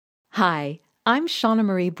Hi, I'm Shauna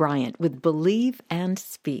Marie Bryant with Believe and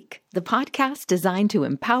Speak, the podcast designed to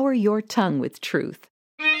empower your tongue with truth.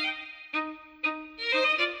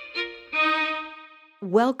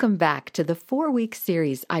 Welcome back to the 4-week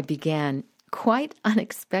series I began quite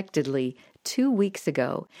unexpectedly 2 weeks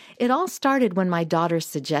ago. It all started when my daughter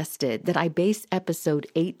suggested that I base episode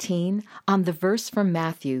 18 on the verse from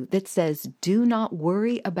Matthew that says, "Do not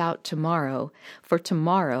worry about tomorrow, for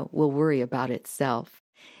tomorrow will worry about itself."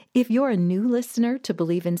 If you're a new listener to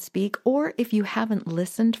Believe and Speak, or if you haven't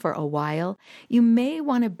listened for a while, you may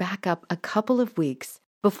want to back up a couple of weeks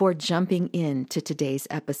before jumping into today's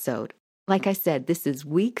episode. Like I said, this is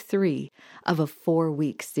week 3 of a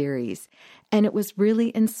 4-week series, and it was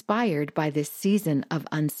really inspired by this season of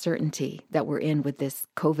uncertainty that we're in with this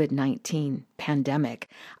COVID-19 pandemic.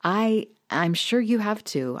 I'm sure you have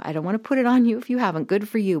too. I don't want to put it on you if you haven't. Good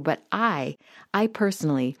for you. But I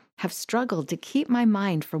personally have struggled to keep my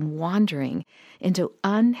mind from wandering into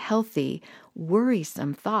unhealthy,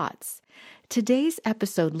 worrisome thoughts. Today's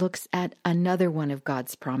episode looks at another one of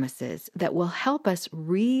God's promises that will help us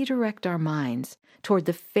redirect our minds toward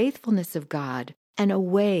the faithfulness of God and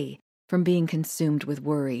away from being consumed with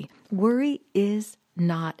worry. Worry is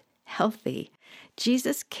not healthy.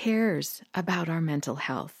 Jesus cares about our mental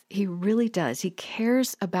health. He really does. He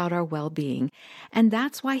cares about our well-being. And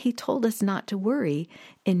that's why he told us not to worry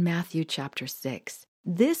in Matthew chapter 6.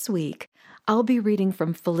 This week, I'll be reading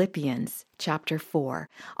from Philippians chapter 4.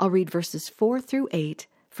 I'll read verses 4 through 8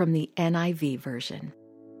 from the NIV version.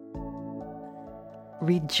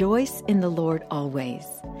 Rejoice in the Lord always.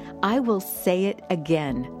 I will say it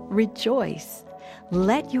again. Rejoice.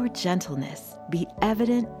 Let your gentleness be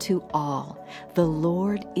evident to all. The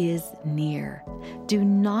Lord is near. Do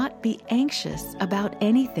not be anxious about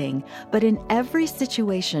anything, but in every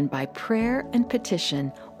situation by prayer and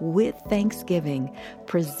petition with thanksgiving,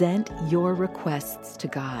 present your requests to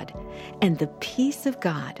God. And the peace of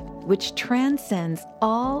God, which transcends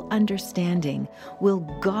all understanding, will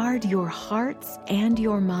guard your hearts and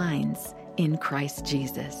your minds in Christ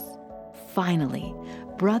Jesus. Finally,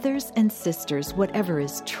 brothers and sisters, whatever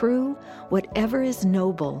is true, whatever is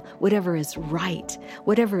noble, whatever is right,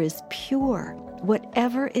 whatever is pure,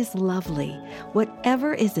 whatever is lovely,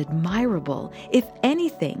 whatever is admirable, if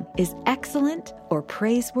anything is excellent or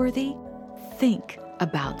praiseworthy, think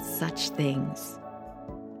about such things.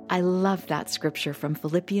 I love that scripture from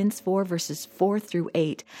Philippians 4, verses 4 through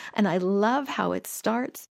 8, and I love how it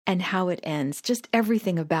starts and how it ends, just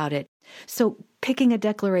everything about it. So picking a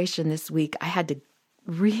declaration this week, I had to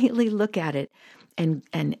really look at it and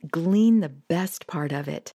glean the best part of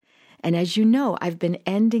it. And as you know, I've been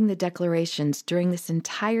ending the declarations during this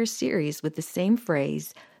entire series with the same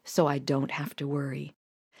phrase, so I don't have to worry.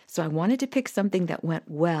 So I wanted to pick something that went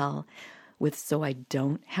well with so I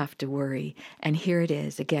don't have to worry. And here it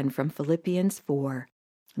is again from Philippians 4.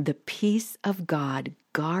 The peace of God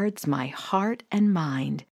guards my heart and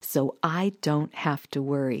mind, so I don't have to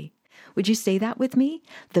worry. Would you say that with me?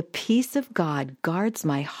 The peace of God guards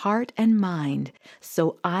my heart and mind,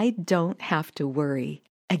 so I don't have to worry.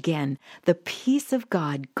 Again, the peace of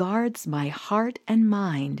God guards my heart and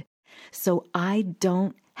mind, so I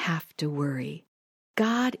don't have to worry.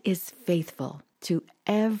 God is faithful to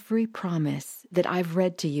every promise that I've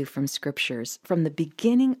read to you from scriptures from the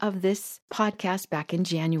beginning of this podcast back in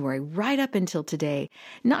January, right up until today,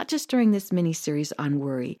 not just during this mini-series on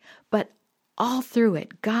worry, but all through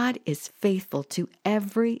it. God is faithful to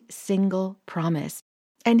every single promise.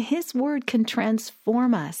 And his word can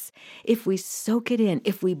transform us if we soak it in,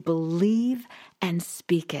 if we believe and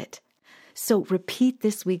speak it. So repeat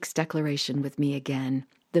this week's declaration with me again.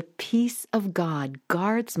 The peace of God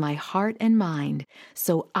guards my heart and mind,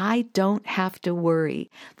 so I don't have to worry.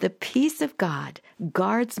 The peace of God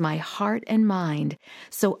guards my heart and mind,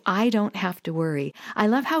 so I don't have to worry. I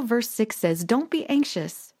love how verse 6 says, don't be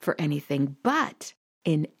anxious for anything, but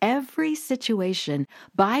in every situation,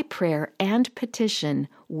 by prayer and petition,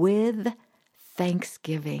 with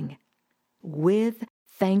thanksgiving. With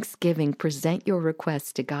thanksgiving, present your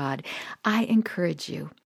requests to God. I encourage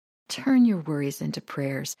you. Turn your worries into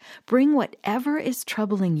prayers. Bring whatever is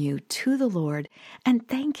troubling you to the Lord and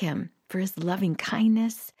thank him for his loving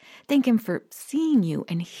kindness. Thank him for seeing you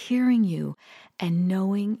and hearing you and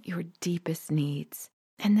knowing your deepest needs.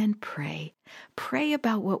 And then pray. Pray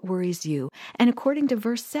about what worries you. And according to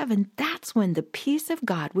verse 7, that's when the peace of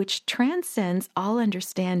God, which transcends all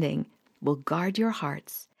understanding, will guard your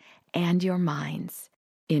hearts and your minds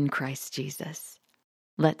in Christ Jesus.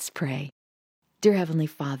 Let's pray. Dear Heavenly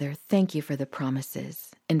Father, thank you for the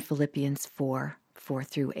promises in Philippians 4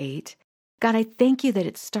 through 8. God, I thank you that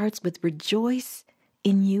it starts with rejoice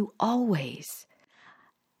in you always.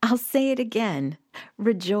 I'll say it again.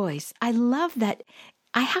 Rejoice. I love that.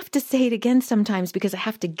 I have to say it again sometimes because I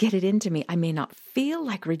have to get it into me. I may not feel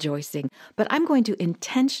like rejoicing, but I'm going to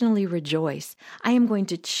intentionally rejoice. I am going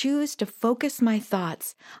to choose to focus my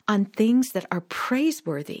thoughts on things that are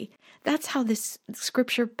praiseworthy. That's how this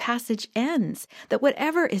scripture passage ends, that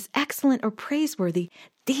whatever is excellent or praiseworthy,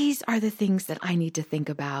 these are the things that I need to think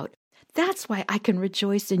about. That's why I can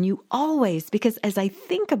rejoice in you always, because as I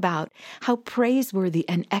think about how praiseworthy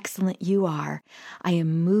and excellent you are, I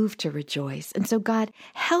am moved to rejoice. And so, God,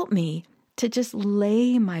 help me to just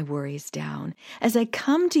lay my worries down as I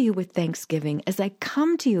come to you with thanksgiving, as I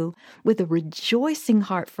come to you with a rejoicing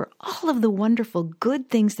heart for all of the wonderful good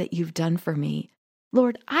things that you've done for me.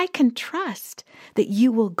 Lord, I can trust that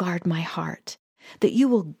you will guard my heart, that you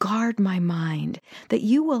will guard my mind, that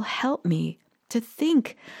you will help me to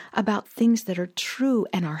think about things that are true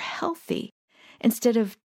and are healthy instead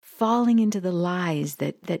of falling into the lies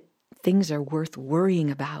that things are worth worrying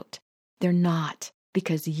about. They're not,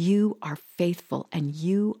 because you are faithful and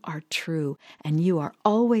you are true and you are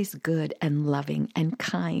always good and loving and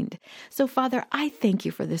kind. So, Father, I thank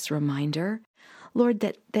you for this reminder, Lord,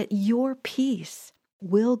 that your peace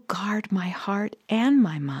will guard my heart and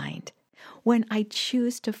my mind when I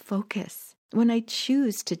choose to focus, when I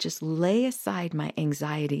choose to just lay aside my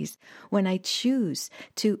anxieties, when I choose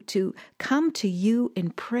to come to you in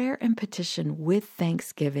prayer and petition with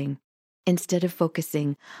thanksgiving, instead of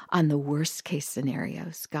focusing on the worst case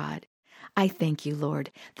scenarios, God. I thank you,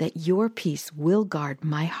 Lord, that your peace will guard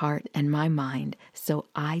my heart and my mind so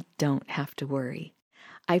I don't have to worry.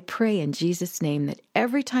 I pray in Jesus' name that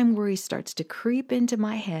every time worry starts to creep into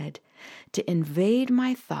my head, to invade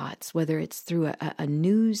my thoughts, whether it's through a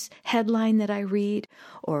news headline that I read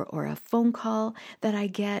or a phone call that I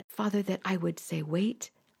get, Father, that I would say,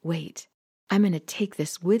 wait, I'm going to take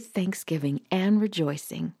this with thanksgiving and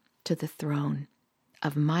rejoicing to the throne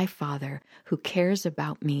of my Father who cares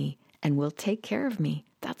about me and will take care of me.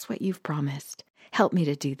 That's what you've promised. Help me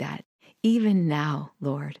to do that. Even now,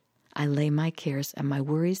 Lord, I lay my cares and my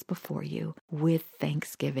worries before you with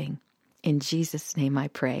thanksgiving. In Jesus' name I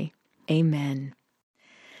pray. Amen.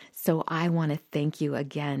 So I want to thank you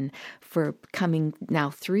again for coming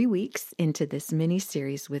now 3 weeks into this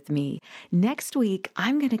mini-series with me. Next week,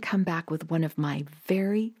 I'm going to come back with one of my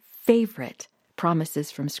very favorite promises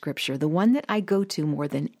from Scripture, the one that I go to more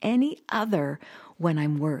than any other when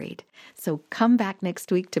I'm worried. So come back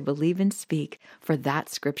next week to Believe and Speak for that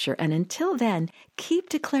Scripture. And until then, keep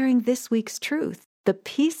declaring this week's truth. The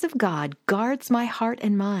peace of God guards my heart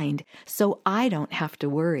and mind, so I don't have to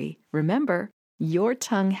worry. Remember, your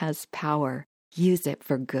tongue has power. Use it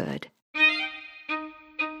for good.